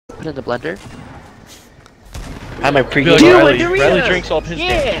put it in the blender. I have my pre-game. Riley drinks all of his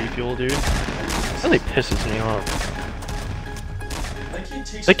damn fuel, dude. That really pisses me off.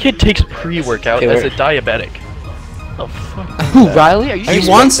 That kid takes pre-workout as a diabetic. Oh fuck. Who, Riley? Are you He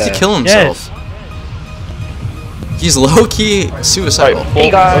wants to kill himself. Yes. He's low-key suicidal. Right,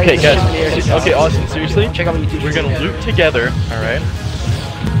 Hey guys. Okay, guys. Okay, Austin, seriously? Check out my YouTube. We're gonna loot together, alright?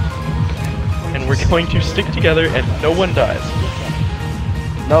 And we're going to stick together and no one dies.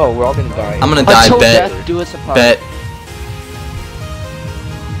 No, we're all gonna die. I'm gonna die, Until bet. death do us apart. Bet.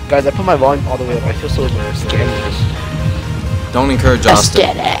 Guys, I put my volume all the way up. I feel so scared. Don't encourage Let's Austin.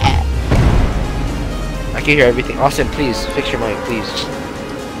 get it. I can hear everything. Austin, please fix your mic, please.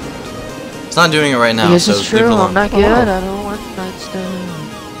 It's not doing it right now, This so is leave true. it alone. I'm not good. I don't want night stand.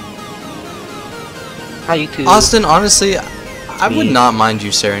 Hi, you too. Austin, honestly, I would not mind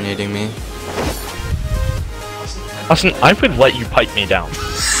you serenading me. Austin, I would let you pipe me down.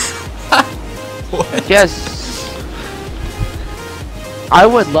 What? Yes. I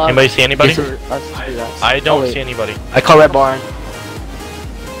would love. Anybody see anybody? for us to do that. I don't Oh, wait. see anybody. I call Red Barn.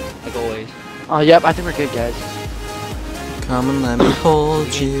 Like always. Oh, yep. I think we're good, guys. Come and let me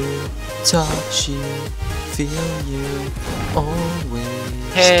hold you, touch you, feel you,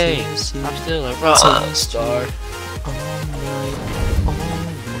 always Hey, kiss you, I'm still a rock taste star. you, all night, always.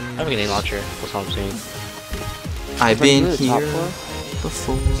 I have a grenade launcher. That's all I'm saying. I've Are you been at the top here floor?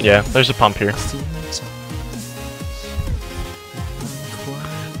 before. Yeah, there's a pump here. A few times.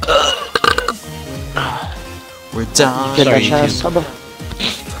 We're dying. Get that chest. I'm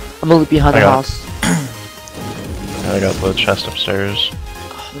gonna look behind I the got it. house. I got the chest upstairs.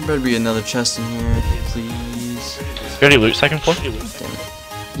 There better be another chest in here, please. You already loot second floor?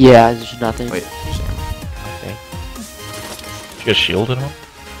 Yeah, there's nothing. Wait, Okay. Did you get a shield at all?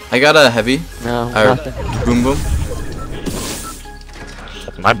 I got a heavy. No, Or nothing. boom boom.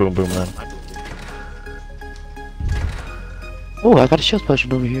 That's my boom boom then. Oh, I got a shield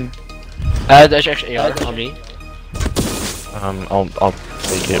potion over here. There's actually AR on me. I'll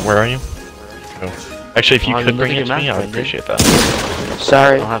take it. Where are you? Oh. Actually, if you I'm could bring looking it to at me, your I map, would Brendan. appreciate that.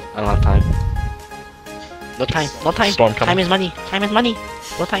 Sorry. I don't have time. No time. No time. Storm coming. Time is money. Time is money.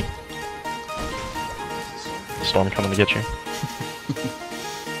 No time. Storm coming to get you.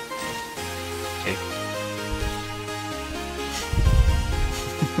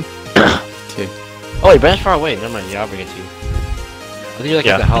 Okay. Oh wait, Brandon's far away. Never mind. Yeah, I'll bring it to you. I think you're like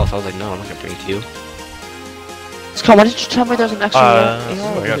Yeah. at the house. I was like, no, I'm not gonna bring it to you. Scott, why didn't you tell me there's an extra AR I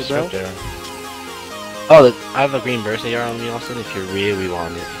over got here, bro? scoped there. Oh, I have a green burst AR on me, Austin. If you really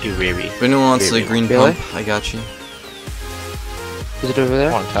want it, if you really. If anyone wants the Really? green Really? pump, I got you. Is it over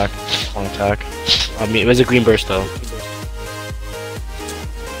there? One attack. One attack. I mean, it was a green burst though.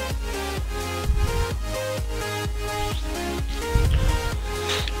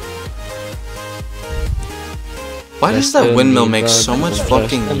 Why does that windmill make so much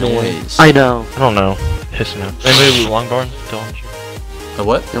fucking noise? I know. I don't know. Pissing me off. Anybody loot long barn? Dylan, did you? A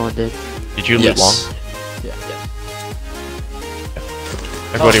what? No one did. Did you loot long? Yeah.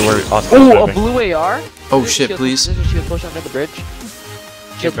 Everybody were Austin Oh, a moving. blue AR? Oh shit, please. There's a shield potion under the bridge.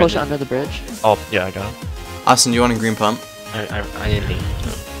 Shield potion under the bridge. Oh, yeah, I got it. Austin, do you want a green pump? I didn't think.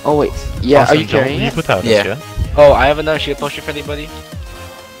 Oh wait. Yeah, Austin, are you carrying don't it? leave without Yeah. us, Oh, I have another shield potion for anybody.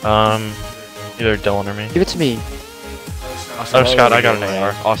 yeah? Either Dylan or me. Give it to me. Oh, Scott, I got an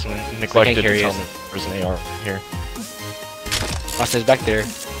AR. Austin neglected to carry tell it. me there's an AR here. Austin's back there.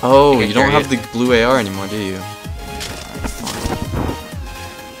 Oh, Okay, you don't carry have the blue AR anymore, do you?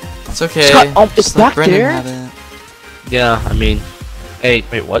 It's okay. Scott, it's Just let back Brendan there? have it. Yeah, I mean, hey,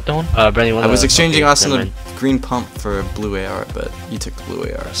 Wait, what, Dylan? Brendan, I was exchanging Austin never a mind. green pump for a blue AR, but you took the blue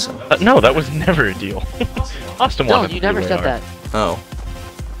AR, so. No, that was never a deal. Austin No, wanted you the never blue said AR. that. Oh.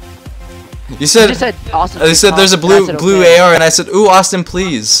 You You said. just said Austin. I said there's a and I said blue okay. AR, and I said, "Ooh, Austin,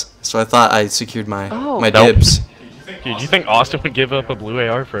 please." So I thought I secured my Oh. my Nope. dibs. Dude, do you think Austin would give up a blue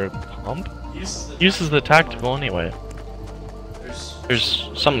AR for a pump? He uses the tactical anyway. There's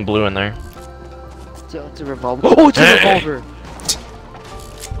something blue in there. It's a revolver. Oh, it's a Hey. revolver.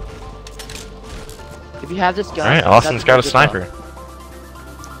 If you have this gun. Alright, Austin's got a sniper.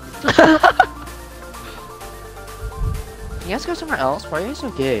 Can you guys go somewhere else? Why are you so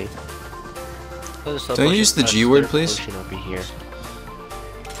gay? Don't you use the G word, please? Over here.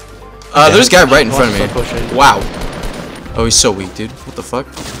 There's a guy right in front of Slow me. potion. Wow. Oh, he's so weak, dude. What the fuck?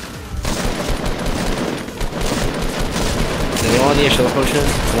 Does anyone need a slow potion?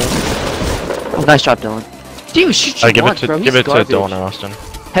 Oh, nice job, Dylan. Dude, shoot you Give it once, to bro. give He's it to garbage. Dylan or Austin.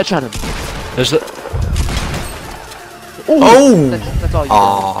 Headshot him. There's the. Oh! That's all you. Dylan.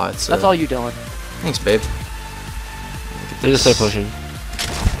 Aw, it's That's all you, Dylan. Thanks, babe. There's a slow potion.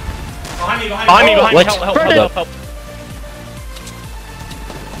 Behind me, What? help.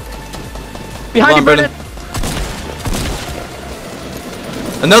 Behind you, Hold on, Brennan.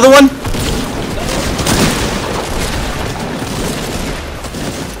 Another one?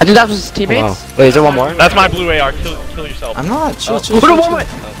 I think that was his teammates. Wow. Wait, is there one more? That's my blue AR. Kill yourself. I'm not. Chill, Oh. chill, Put chill, it one chill. way.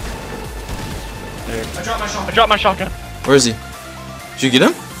 I dropped my shotgun. Where is he? Did you get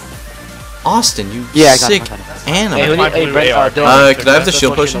him? Austin, you Yeah, I got sick him. animal. Hey, Hey, my blue Brent, AR. Dylan, Could I have the there's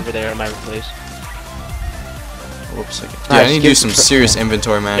shield one potion? over there in my place. Whoops, okay. Nice, Yeah, I need to do give some it- serious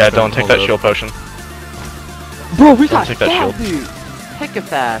inventory Yeah, management. don't take Hold that up. shield potion. Bro, we got take that fast, shield. dude. Hecka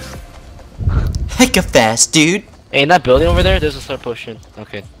fast. Hecka fast, dude. Hey, in that building over there, there's a slurp potion.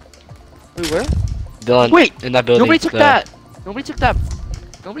 Okay. Wait, where? Dylan, Wait, in that building. Nobody took the- that. Nobody took that.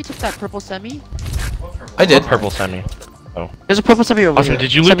 Nobody took that purple semi. I did. Purple semi. There's a purple semi over Austin, here.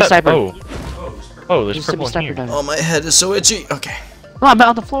 did you loot that? Semi-sniper. Oh. Oh, there's There's purple in semi-sniper here. down. Oh, my head is so itchy. Okay. No, I'm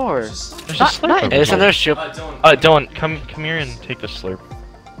on the floor. There's a Not- slurp not- over Hey, there's here. another shield. Dylan, come here and take this slurp.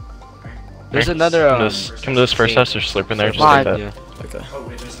 There's Here. another. Come to this first house. There's slurp in there. Just Mine. take that. Yeah. Okay.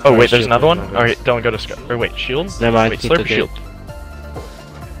 Oh wait, there's shield another one. potion. All right, Dylan, go to Scott. Or wait, shield. Never mind. Wait, he slurp took or shield.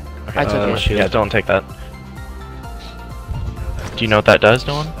 I Okay. took it. shield. Yeah, don't take that. Do you know what that does,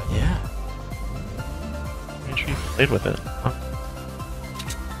 Dylan? Yeah. I'm sure you played with it. Huh?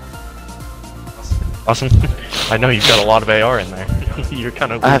 Awesome. I know you've got a lot of AR in there. You're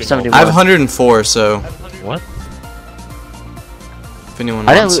kind of. I have looting 71. I have 104, so all- What? if anyone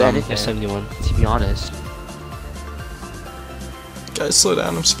I didn't wants loot some. anything. Yeah, 71. To be honest. Guys, slow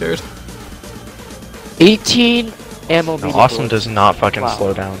down. I'm scared. 18 ammo. No, medium Austin bullets. does not fucking Wow.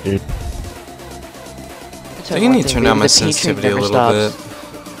 slow down, dude. I I think I need to turn down my sensitivity a little bit.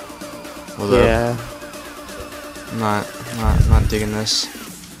 Hold up. Yeah. I'm not digging this.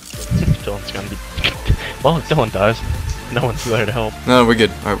 Dylan's gonna be. Well, if Dylan dies, no one's there to help. No, we're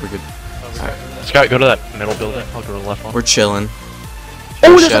good. Alright, we're good. Scott, go to that middle building. I'll go to the left one. We're chilling. Oh,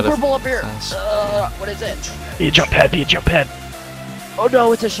 there's a Shadow. purple up here. Nice. What is it? Be a jump pad. Be a jump pad. Oh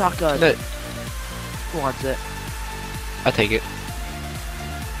no, it's a shotgun. No. Who wants it? I take it.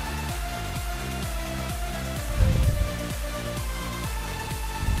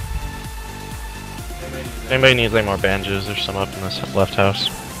 If anybody needs any more bandages, there's some up in this left house.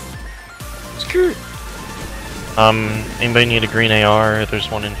 Screw. Anybody need a green AR? There's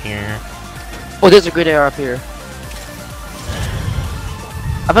one in here. Oh, there's a good AR up here.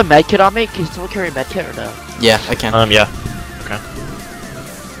 I have a med kit on me. Can someone carry a med kit or no? Yeah, I can. Yeah.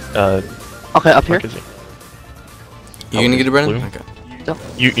 Okay. Okay, up here. Fuck is he? You gonna get it, Brennan? Blue? Okay.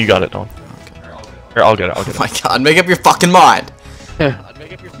 You got it, Don. Here, I'll get it. I'll Oh get my god, make up your fucking mind!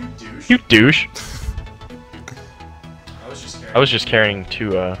 it. You douche. I was just carrying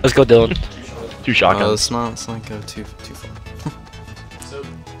two Let's go, Dylan. two Oh, shotguns. let's not go too far.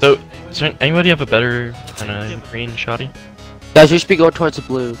 So, does anybody have a better kind of green shotty? Guys, you should be going towards the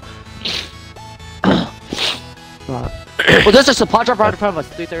blue. Well, there's a supply drop right in front of us.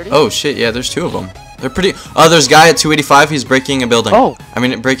 330. Oh shit, yeah, there's two of them. They're pretty. Oh, there's a guy at 285. He's breaking a building. Oh. I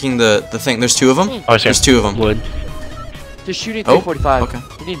mean, breaking the thing. There's two of them. Oh, I see. There's two of them. Wood. They're shooting Oh, 345. okay.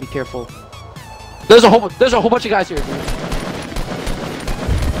 You need to be careful. There's a whole bunch of guys here. Dude.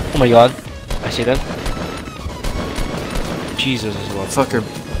 Oh my god. I see them. Jesus as well. Fucker.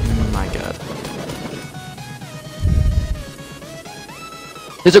 My god.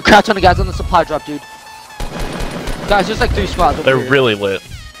 There's a crap ton of guys on the supply drop, dude. Guys, there's like 3 squads over They're here. really lit.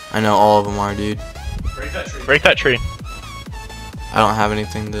 I know all of them are, dude. Break that tree. I don't have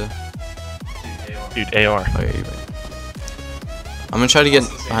anything to. Dude, AR. Oh, yeah, you're right. I'm gonna try to get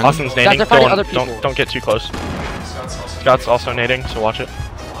behind them. Austin's Guys, nading. they're fighting other people. Don't get too close. Scott's also nading, so watch it.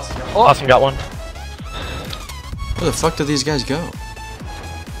 Oh. Austin got one. Where the fuck did these guys go?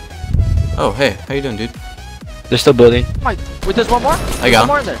 Oh, hey, how you doing, dude? They're still building. Wait, there's one more? I got One him.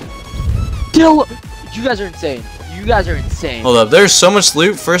 more in there. Dill, you guys are insane. You guys are insane. Hold up, there's so much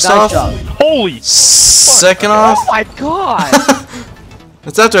loot. First Nice off, job. Holy! second Oh off, my god!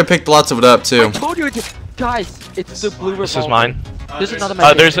 it's after I picked lots of it up I too. told you, guys, it's the blue revolver. This is mine. There's another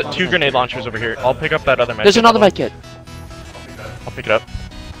med kit. There's two grenade launchers over here. I'll pick up that other med. There's another med kit. I'll pick it up.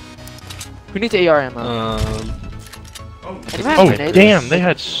 Who needs AR ammo? Anyone have Oh grenades? damn! They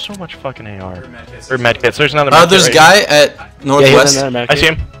had so much fucking AR. Or med kits. There's another. Med There's a kit right guy at Yeah, northwest. here's another here. I see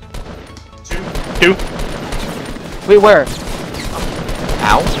him. Two. Wait, where?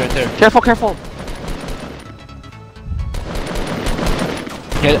 Ow. It's right there. Careful, careful.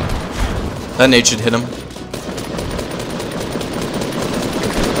 Hit it. That nade should hit him.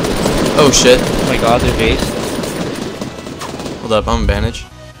 Oh shit. Oh my god, they're based. Hold up, I'm a bandage.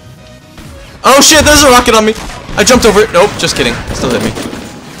 Oh shit, there's a rocket on me! I jumped over it. Nope, just kidding. Still hit me.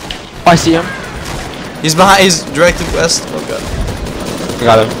 I see him. He's behind. He's directed west. Oh god. I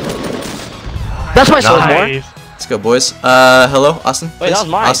got him. That's my sword more. Nice. Let's go, boys. Hello, Austin. Wait, that was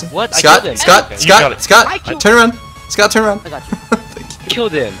mine. Austin. What? I Scott. killed him. Scott. You got Scott. it. Scott. Turn around. Scott, turn around. I got you. I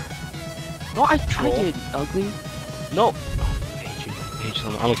killed him. No, I tried it, ugly. No. I hate you.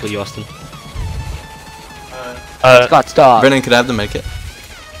 I'm gonna kill you, Austin. Scott, stop. Brennan, could I have the medkit?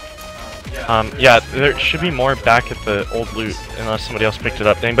 Yeah, there should be more back at the old loot, unless somebody else picked it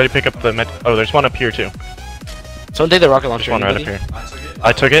up. Did anybody pick up the med? Oh, there's one up here too. Someone take the rocket launcher. There's one right up here.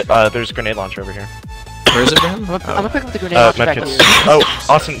 I took it. There's a grenade launcher over here. Where is it, Brennan? I'm gonna pick up the grenade launcher back Medkits. here. Oh,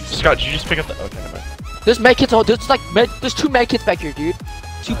 Austin, Scott, did you just pick up the? Okay, never mind. There's medkits. Oh, there's like there's 2 medkits back here, dude.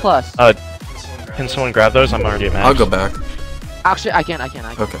 2+. Can someone grab those? I'm already at max. I'll go back. Actually, I can.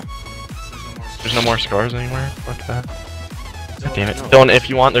 Okay. There's no more scars anywhere. Fuck that. God damn it. Dylan, if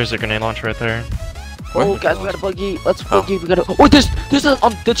you want, there's a grenade launcher right there. Oh, guys, we got a buggy. Let's buggy. We gotta. Oh, there's a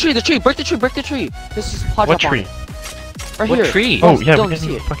the tree. Break the tree. This is pod What drop on tree? it. Right What here. tree? Oh yeah, Dylan, we you see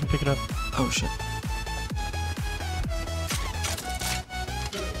didn't it. fucking pick it up. Oh shit.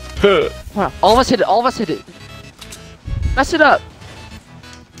 Come on, all of us hit it. Mess it up.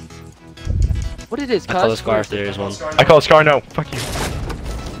 What it is, I call the cuz? scar if there is one. I call it Scar. No, fuck you.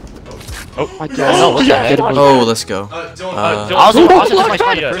 My God. No, what the heck? Oh, let's go. Dylan, Austin took my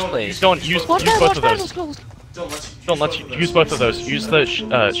spot in the yeah. first place. Dylan, use both of Let's those. go. Dylan, let's use both of those. Use the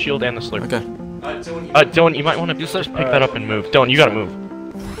shield and the slurp. Okay. Dylan, you might want to just pick that up and move. Dylan, you gotta move.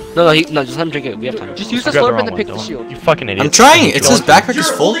 No, just let him drink it. We have time. Just use I the grabbed slurp and then wrong pick one, the Dylan. shield. You fucking idiot. I'm trying. It says backpack is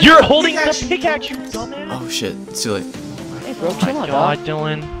full. You're holding the pickaxe, you dumbass. Oh shit. It's too late. Hey, bro, chill out, God, dog.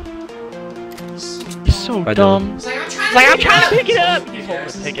 Dylan. He's so Bye, dumb. Like, I'm trying to pick it up. He's holding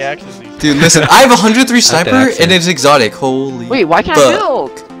the pickaxes. Dude, listen. I have 103 sniper accent. and it's exotic. Holy. Wait, why can't I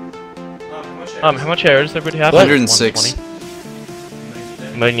build? How much air does everybody have? 106. 120?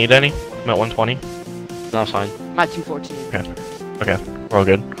 Anybody need any? I'm at 120. No, it's fine. I'm at 214. Okay, we're all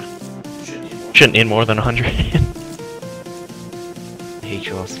good. Shouldn't need more than 100. I hate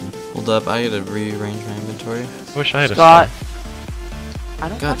you, Austin. Hold up. I gotta rearrange my inventory. I wish I had a Scott. I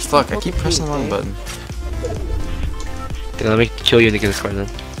don't God, have fuck. I keep pressing the wrong button. button. Then let me kill you and get the scar then.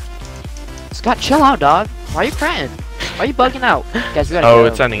 Scott, chill out, dog. Why are you crying? Why are you bugging out? Guys, we gotta Oh, go.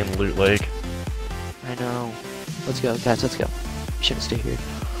 it's ending in Loot Lake. I know. Let's go, guys, let's go. We shouldn't stay here.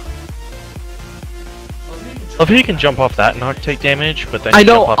 Well, if you can jump off that and not take damage, but then I you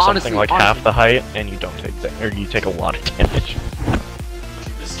know, jump off honestly, something like half the height and you don't take or you take a lot of damage.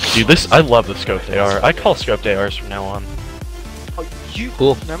 Dude, I love the scoped AR. I call scoped ARs from now on. Oh, you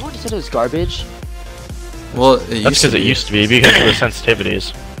Cool. remember when you said it was garbage? Well, That's because it used to be because of the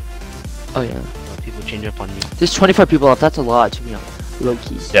sensitivities. Oh yeah. People change up on you. There's 25 people left. That's a lot to me. Low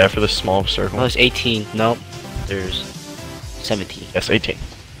key. Yeah, for the small circle. No, there's 18. Nope. There's 17. Yes, 18.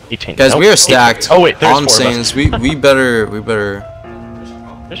 18. Guys, Nope, we are 18. stacked. Oh wait, there's All I'm 4 of saying us. is we better.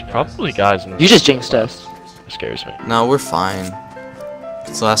 There's probably guys in You just jinxed us. That scares me. No, we're fine.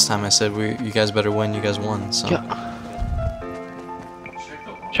 It's the last time I said you guys better win. You guys won. So. Yeah.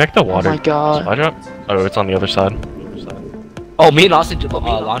 Check the water. Oh my God. Supply drop? Oh, it's on the other side. Oh, me and Austin did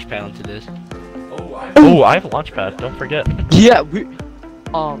launch pad into this. Oh, I have a launch pad. Don't forget. Yeah, we.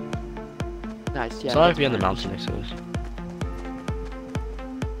 Nice. Yeah. So I'll be on the mountain next to us.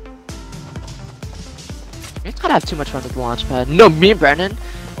 You gotta have too much fun with the launch pad. No, me and Brennan.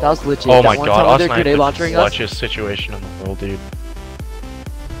 That was legit. Oh That my one god, time when Austin, they're I have grenade the launchering us. clutchest situation in the world, dude.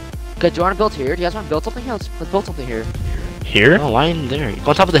 Okay, do you want to build here? Do you guys want to build something here? Let's build something here. Here? Oh, why in there? Go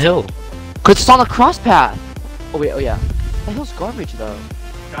on top of the hill. Cause it's on the cross path. Oh wait, oh yeah. The hill's garbage though.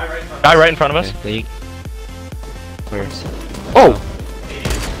 Guy right in front of us. Okay, where? Oh,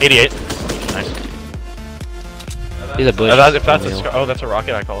 88. Nice. He's a bush. If that's oh, that's a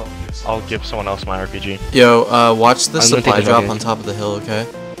rocket, I call it. I'll give someone else my RPG. Yo, watch the I'm gonna supply take the drop rocket. on top of the hill, okay?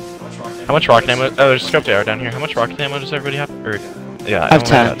 How much rocket ammo? Oh, there's scoped AR down here. How much rocket ammo does everybody have? Or, yeah, I have only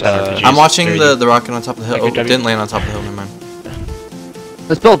 10. got RPGs. I'm watching 30. the rocket on top of the hill. Oh, Okay, it didn't land on top of the hill. Never mind.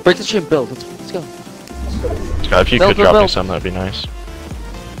 let's build. Break the tree and build. Let's go. Scott, if you Build, could build, drop me build. some, that'd be nice.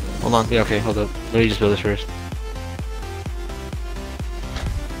 Hold on. Yeah, okay, hold up. Let me just build this first.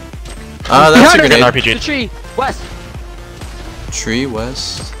 That's a Behind us! An grenade. RPG. The tree, west. Tree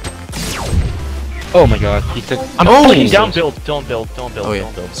west. Oh my god, he took. I'm Oh! pulling down build. Don't build. Don't build. Oh yeah,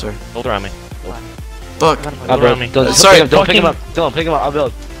 Don't build. sorry. Build around me. Fuck. Oh, bro, around me. don't, Sorry, don't pick him up. fucking- Don't pick him up. I'll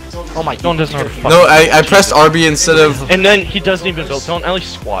build. Oh my Don't doesn't know how to fucking No, I pressed RB instead of. And then he doesn't even build. Don't at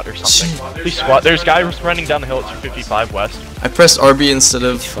least squat or something. Please squat. There's guys running down the hill at 255 west. I pressed RB instead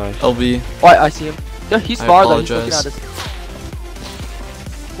of Fine. LB. Oh, I see him. Yeah, he's I far though. He's looking apologize. at us.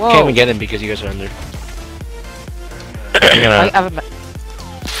 Whoa. Can't even get him because you guys are under. I'm I gonna. have a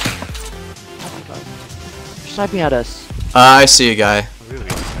sniping at us. I see a guy.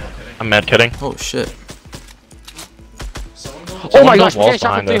 I'm mad kidding. Oh shit. Oh my built gosh, walls yeah,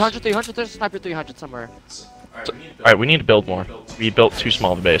 shot for behind us. 300, 300, there's a sniper 300 somewhere. Alright, we need to build more. We built too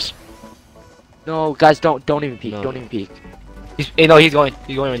small of a base. No, guys, don't even peek, No. don't even peek. Hey, no, he's going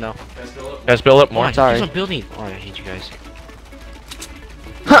right now. Guys, build up more. I'm sorry. He's not building. Oh, I hate you guys.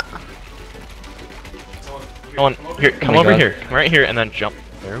 Come on, here, come my over God. here. Come right here and then jump.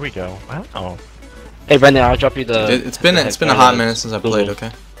 There we go. Wow. Hey, Brendan, I'll drop you the. It's been a hot minute since I played. Okay.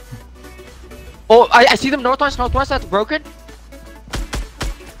 Oh, I see them northwest, that's broken.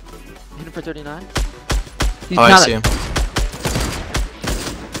 Hit him for 39. He's Oh, I not see him.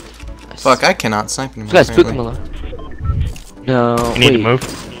 Fuck, I cannot snipe him. Guys, spook him alone. No, You need to wait. move.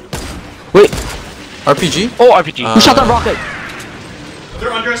 RPG? Oh, RPG. Who shot that rocket?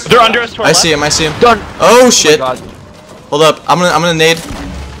 They're under us. They're under us. To our I see him. I see him. Done. Oh shit! God. Hold up. I'm gonna nade.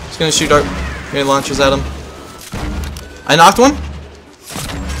 Just gonna shoot grenade launchers at him. I knocked one.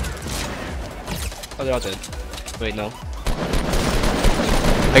 Oh, they're all dead. Wait, no.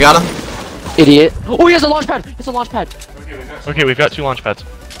 I got him. Idiot. Oh, he has a launch pad. It's a launch pad. Okay, we've got 2 launch pads.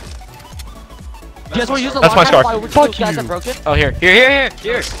 You guys want to use the That's launch my pad? scar. Fuck Fuck you. Guys you. that broken? Oh, here.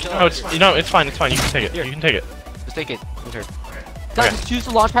 No, it's it's fine. It's fine. You can take it. Here. You can take it. Just take it. Okay. Guys, Okay. just use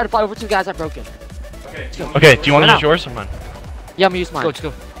the launch pad to fly over to the guys that broken. Okay, do you want to Why use yours or mine? Yeah, I'm gonna use mine. Let's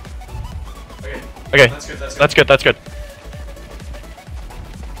go. Okay, That's good. that's good.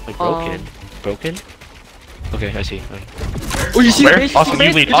 Like broken. Broken? Okay, I see. Okay. Oh, you see the Where? base? Austin,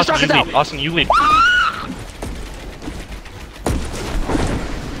 you lead. It just Austin, you rockets lead. out. Austin, you lead.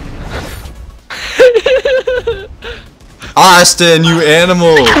 Austin, you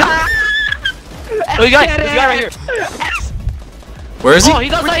animal. Oh, you got right here. Where is he? Oh,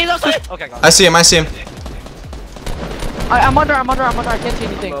 he's outside. Okay, got it. I see him. I see him. I'm under. I can't see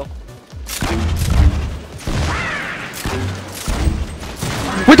anything.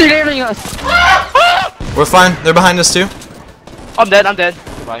 What are they aiming us? We're fine. They're behind us too. I'm dead.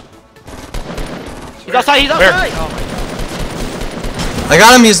 Goodbye. He's outside. Where? Oh my. I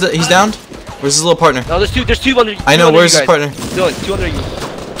got him. He's downed. Where's his little partner? No, there's two under. I know. Where's his partner? Dylan, 2 under you.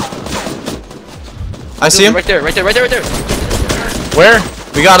 I see him. Right there. Where?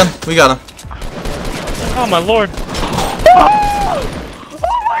 We got him. Oh my lord.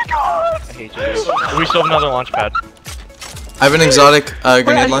 I hate you. We still have another launch pad. I have an exotic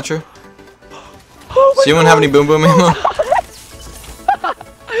grenade launcher. Does anyone have any boom boom ammo?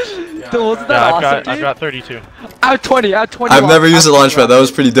 Dude, wasn't that Yeah, awesome, I've dude? got 32. Out 20. I've never used a launch pad. That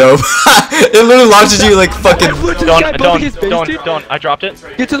was pretty dope. It literally launches you like fucking. Don't. I dropped it.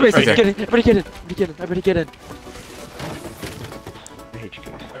 Get to the base. Okay. Get in. Everybody get in. Everybody get in. I hate you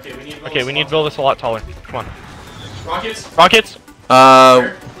guys. Okay, we need to build this a lot taller. Come on. Rockets. Rockets?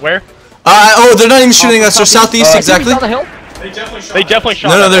 Where? Oh, they're not even shooting us. They're southeast exactly. He's on the hill. They definitely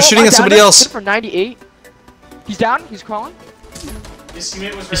shot. shot. No, they're us. shooting at somebody else. Hit for 98. He's down. He's crawling. His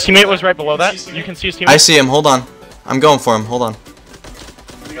His teammate was right below that. You can see his teammate. I see him. Hold on. I'm going for him. Hold on.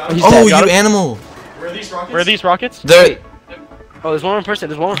 He's Oh, dead. Got you him. animal. Where are these rockets? Where are these rockets? They're. Oh, there's one more person.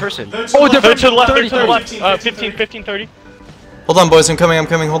 They're Oh, to They're to the left. 30, They're to the left. 15, 15, 30. Hold on, boys. I'm coming.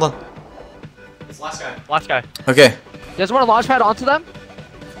 Hold on. It's last guy. Last guy. Okay. You guys want to launch pad onto them?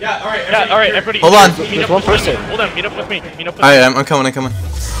 Yeah. All right. Yeah, alright, everybody. Hold on. Meet There's up one with me. person. Hold on, meet up with me. Meet up with Alright, I'm coming.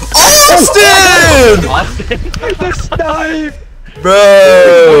 Austin! The snipe!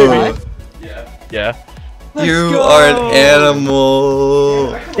 Bro! Yeah. You are an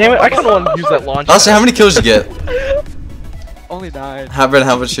animal. Damn it, I kind of want to use that launch. Austin, how many kills you get? Only 9. How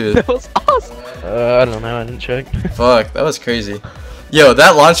much you? That was awesome. I don't know, I didn't check. Fuck, that was crazy. Yo,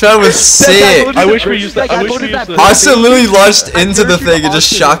 that launch pad was sick. I wish we used that. I wish we used that. Austin literally launched into the thing and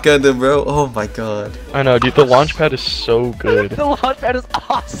just shotgunned him, bro. Oh my god. I know, dude, the launch pad is so good. The launch pad is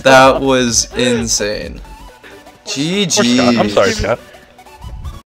awesome. That was insane. Poor Scott. I'm GG. sorry, Scott.